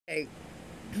Okay.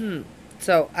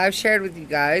 So, I've shared with you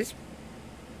guys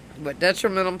what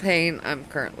detrimental pain I'm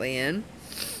currently in.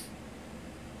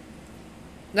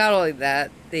 Not only that,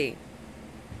 the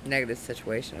negative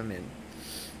situation I'm in.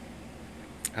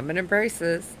 I'm going to embrace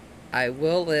this. I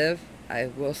will live. I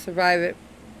will survive it.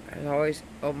 I always,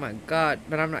 oh my god,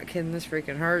 but I'm not kidding, this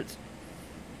freaking hurts.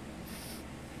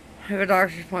 I have a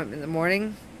doctor's appointment in the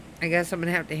morning. I guess I'm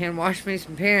going to have to hand wash me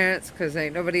some pants because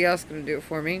ain't nobody else going to do it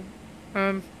for me.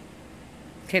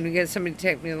 Can we get somebody to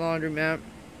take me to the laundromat?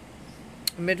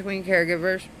 I'm between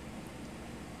caregivers.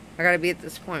 I gotta be at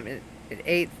this appointment at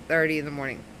 8:30 in the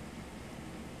morning.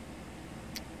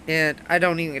 And I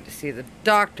don't even get to see the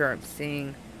doctor. I'm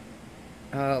seeing,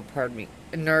 oh, pardon me,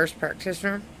 a nurse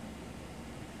practitioner.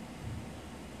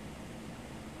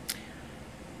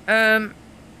 It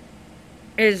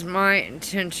is my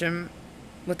intention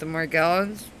with the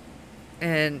Morgellons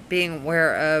and being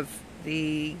aware of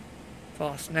the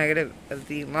false negative of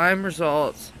the Lyme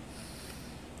results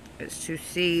is to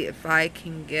see if I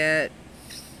can get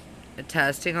a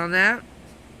testing on that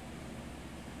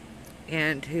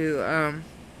and to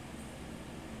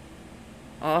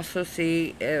also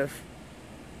see if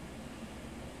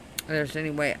there's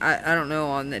any way, I don't know,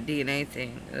 on the DNA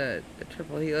thing, the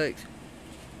triple helix,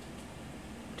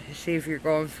 to see if you're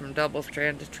going from double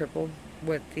strand to triple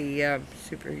with the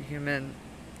superhuman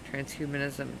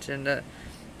transhumanism agenda.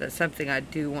 That's something I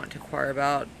do want to inquire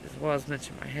about, as well as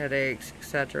mention my headaches,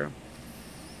 etc.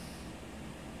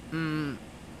 I'm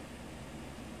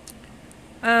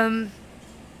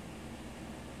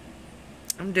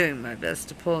doing my best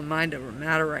to pull a mind over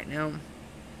matter right now.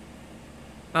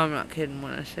 I'm not kidding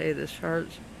when I say this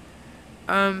hurts.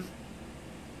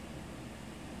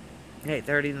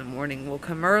 8:30 in the morning will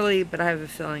come early, but I have a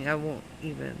feeling I won't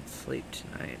even sleep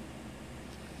tonight.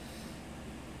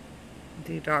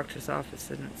 The doctor's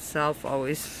office in itself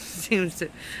always seems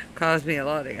to cause me a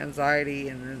lot of anxiety,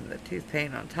 and then the tooth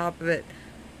pain on top of it.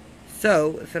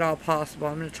 So, if at all possible,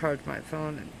 I'm going to charge my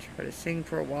phone and try to sing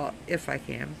for a while, if I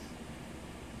can.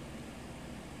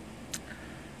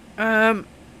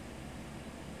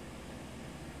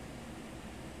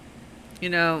 You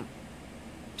know,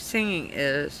 singing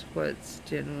is what's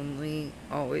genuinely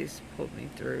always pulled me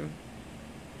through.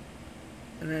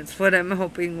 And that's what I'm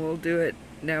hoping will do it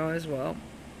now as well.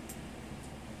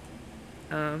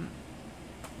 You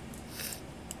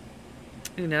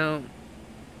know,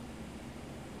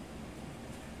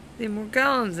 the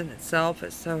Morgellons in itself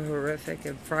is so horrific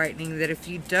and frightening that if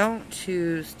you don't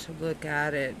choose to look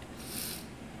at it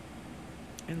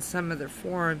in some other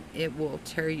form, it will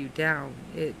tear you down.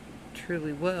 It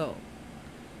truly will.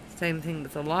 Same thing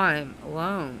with the Lyme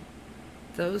alone.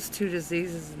 Those two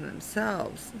diseases in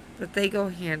themselves, but they go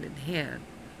hand in hand.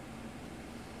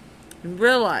 And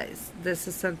realize, this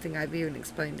is something I've even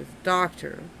explained to the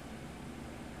doctor,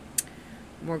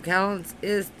 Morgellons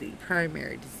is the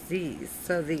primary disease,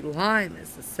 so the Lyme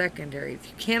is the secondary. If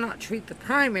you cannot treat the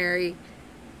primary,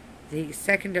 the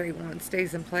secondary one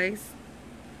stays in place.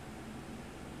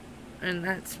 And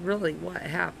that's really what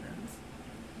happens.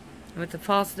 And with the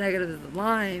false negative of the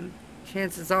Lyme,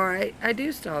 chances are I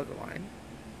do still have the Lyme.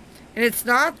 And it's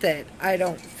not that I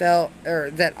don't fail,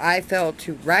 or that I fail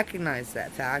to recognize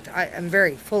that fact. I am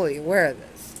very fully aware of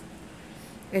this.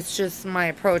 It's just my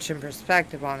approach and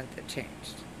perspective on it that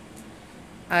changed.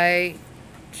 I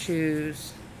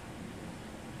choose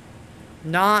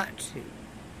not to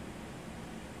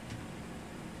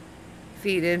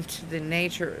feed into the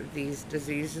nature of these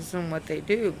diseases and what they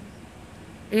do.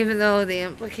 Even though the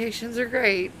implications are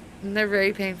great and they're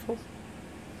very painful.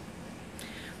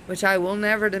 Which I will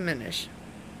never diminish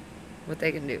what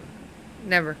they can do.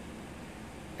 Never.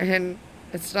 And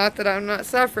it's not that I'm not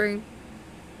suffering.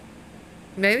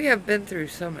 Maybe I've been through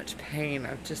so much pain.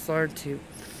 I've just learned to,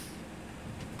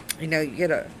 you know, you get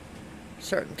a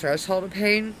certain threshold of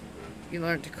pain, you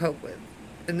learn to cope with.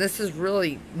 And this is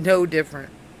really no different.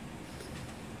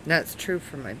 And that's true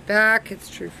for my back. It's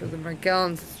true for the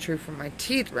Morgellons. It's true for my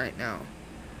teeth right now.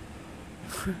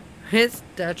 It's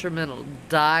detrimental,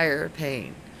 dire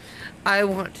pain. I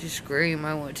want to scream.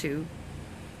 I want to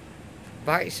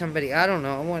bite somebody. I don't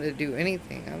know. I want to do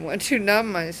anything. I want to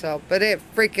numb myself, but it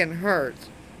freaking hurts.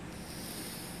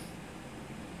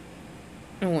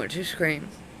 I want to scream.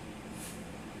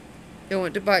 I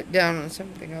want to bite down on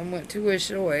something. I want to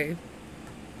wish it away.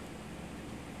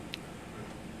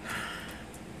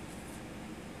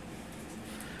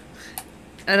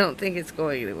 I don't think it's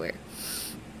going anywhere.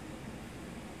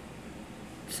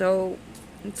 So,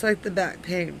 it's like the back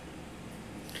pain.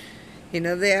 You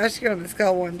know, they ask you on a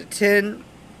scale 1 to 10.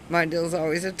 My deal's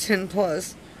always a 10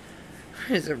 plus.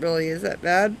 Is it really is that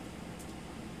bad?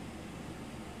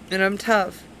 And I'm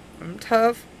tough. I'm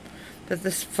tough, but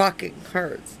this fucking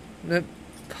hurts. And I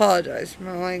apologize for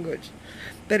my language,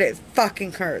 but it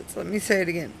fucking hurts. Let me say it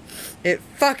again. It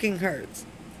fucking hurts.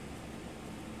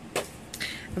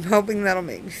 I'm hoping that'll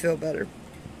make me feel better.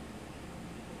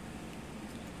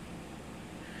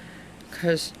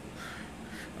 Because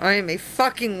I am a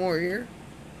fucking warrior,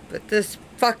 but this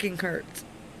fucking hurts.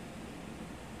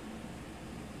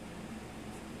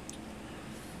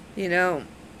 You know,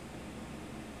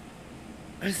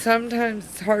 sometimes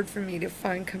it's hard for me to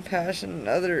find compassion in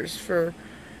others for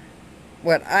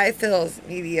what I feel is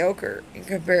mediocre in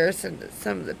comparison to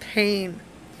some of the pain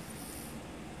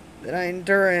that I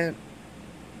endure on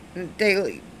a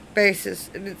daily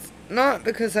basis. And it's not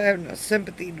because I have no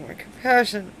sympathy nor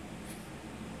compassion.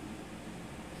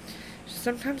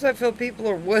 Sometimes I feel people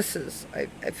are wusses.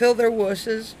 I feel they're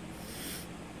wusses.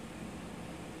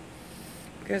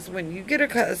 Because when you get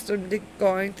accustomed to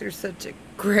going through such a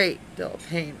great deal of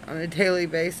pain on a daily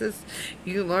basis,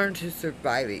 you learn to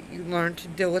survive it. You learn to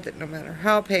deal with it no matter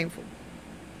how painful.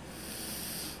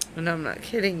 And I'm not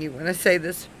kidding you when I say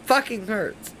this fucking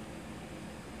hurts.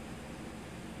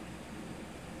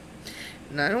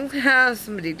 And I don't have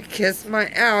somebody to kiss my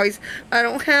owies. I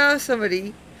don't have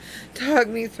somebody to hug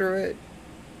me through it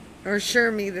or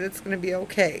assure me that it's going to be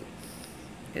okay.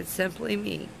 It's simply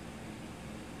me.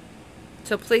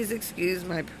 So please excuse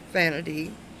my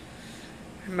profanity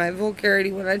and my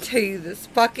vulgarity when I tell you this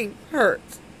fucking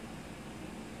hurts.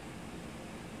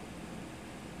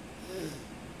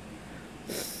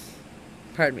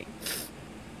 Pardon me.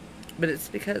 But it's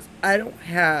because I don't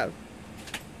have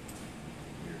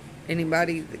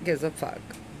anybody that gives a fuck.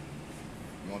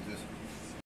 You want this?